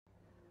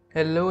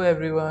Hello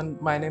everyone,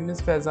 my name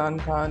is Faizan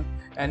Khan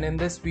and in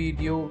this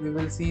video we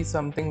will see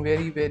something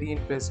very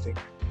interesting.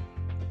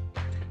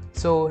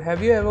 So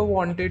have you ever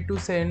wanted to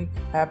send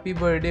happy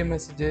birthday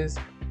messages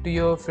to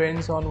your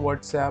friends on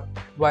WhatsApp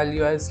while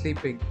you are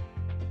sleeping?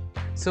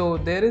 So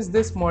there is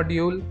this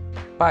module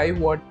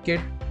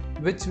PyWhatKit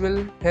which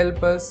will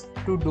help us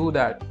to do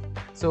that.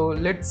 So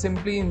let's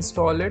simply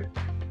install it.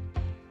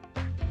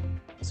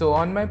 So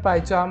on my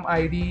PyCharm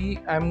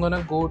IDE, I'm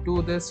gonna go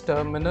to this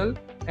terminal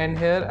and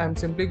here I'm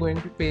simply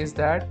going to paste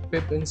that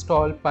pip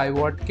install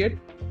PyWhatKit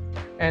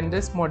and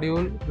this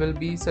module will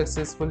be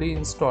successfully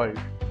installed.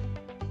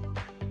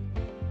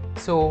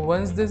 So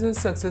once this is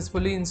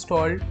successfully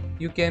installed,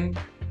 you can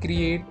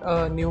create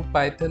a new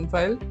Python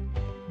file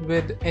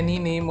with any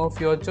name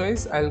of your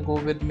choice. I'll go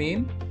with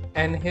main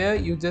and here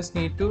you just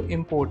need to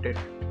import it.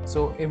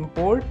 So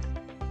import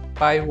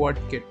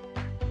PyWhatKit.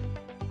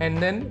 And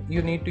then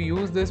you need to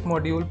use this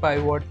module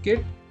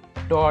PyWhatKit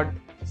dot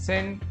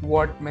send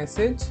what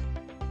message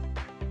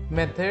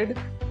method,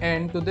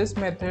 and to this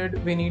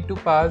method we need to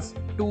pass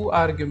two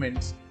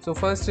arguments. So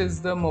first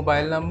is the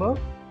mobile number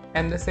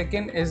and the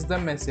second is the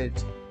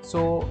message.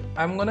 So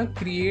I'm gonna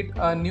create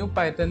a new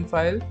Python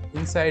file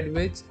inside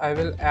which I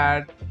will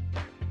add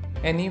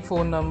any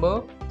phone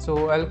number.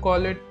 So I'll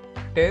call it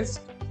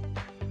test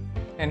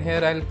and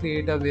here I'll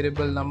create a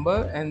variable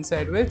number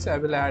inside which I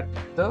will add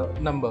the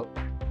number.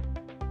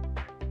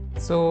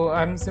 So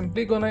I'm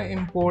simply gonna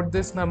import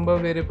this number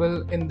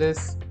variable in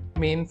this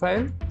main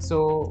file.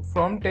 So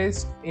from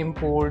test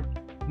import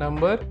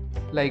number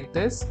like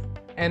this,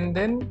 and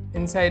then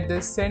inside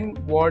this send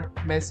what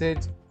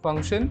message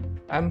function,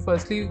 I'm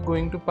firstly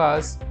going to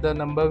pass the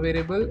number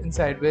variable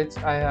inside which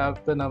I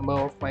have the number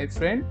of my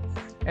friend,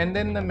 and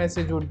then the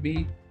message would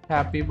be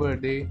happy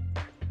birthday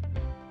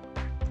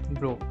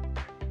bro.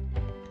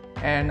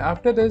 And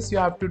after this you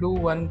have to do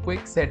one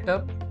quick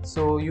setup.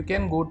 So you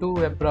can go to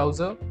web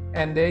browser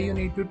and there you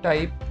need to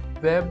type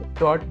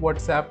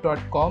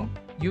web.whatsapp.com.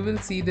 you will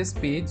see this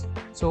page.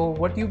 So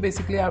what you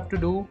basically have to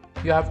do,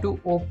 you have to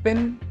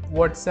open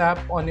WhatsApp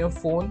on your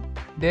phone.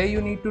 There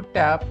you need to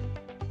tap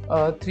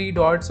three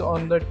dots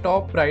on the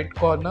top right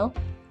corner,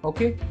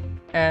 okay,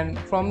 and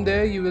from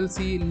there you will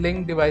see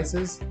link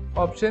devices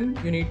option.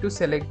 You need to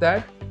select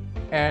that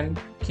and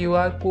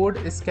QR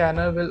code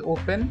scanner will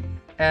open,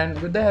 and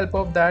with the help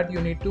of that you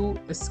need to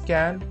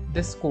scan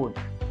this code.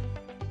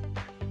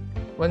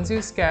 Once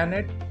you scan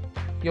it,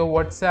 your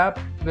WhatsApp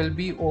will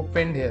be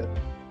opened here,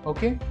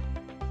 okay,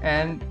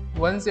 and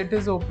once it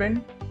is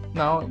opened,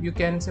 now you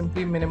can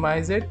simply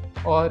minimize it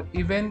or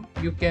even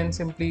you can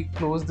simply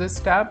close this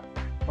tab,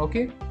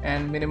 okay,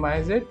 and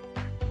minimize it.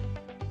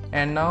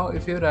 And now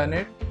if you run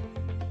it,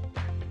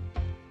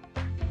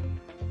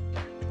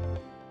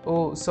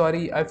 oh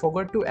sorry, I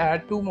forgot to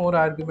add two more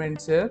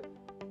arguments here.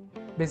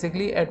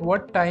 Basically at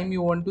what time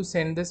you want to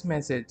send this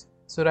message.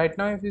 So right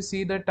now if you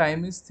see the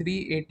time is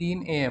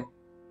 3:18 am,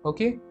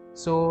 okay,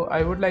 so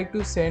I would like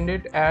to send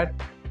it at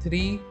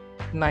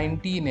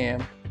 3:19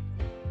 am,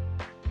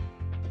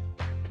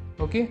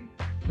 okay,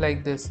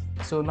 like this.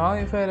 So now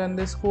if I run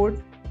this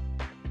code,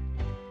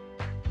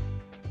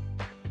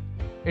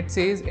 it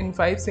says in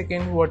 5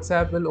 seconds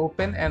WhatsApp will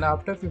open and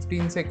after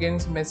 15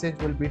 seconds message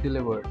will be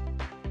delivered.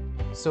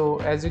 So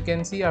as you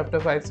can see, after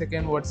 5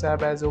 seconds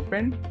WhatsApp has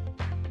opened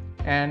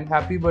and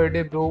happy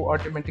birthday bro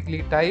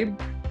automatically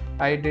typed.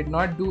 I did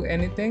not do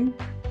anything.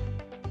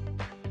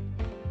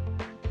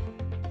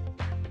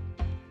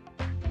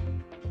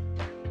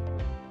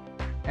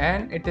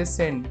 And it is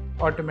sent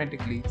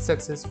automatically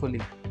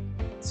successfully.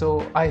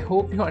 So I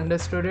hope you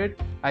understood it.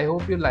 I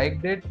hope you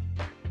liked it.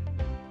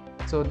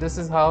 So this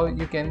is how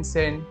you can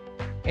send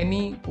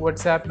any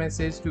WhatsApp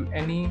message to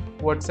any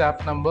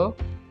WhatsApp number.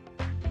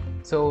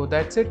 So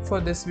that's it for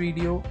this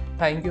video.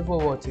 Thank you for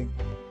watching.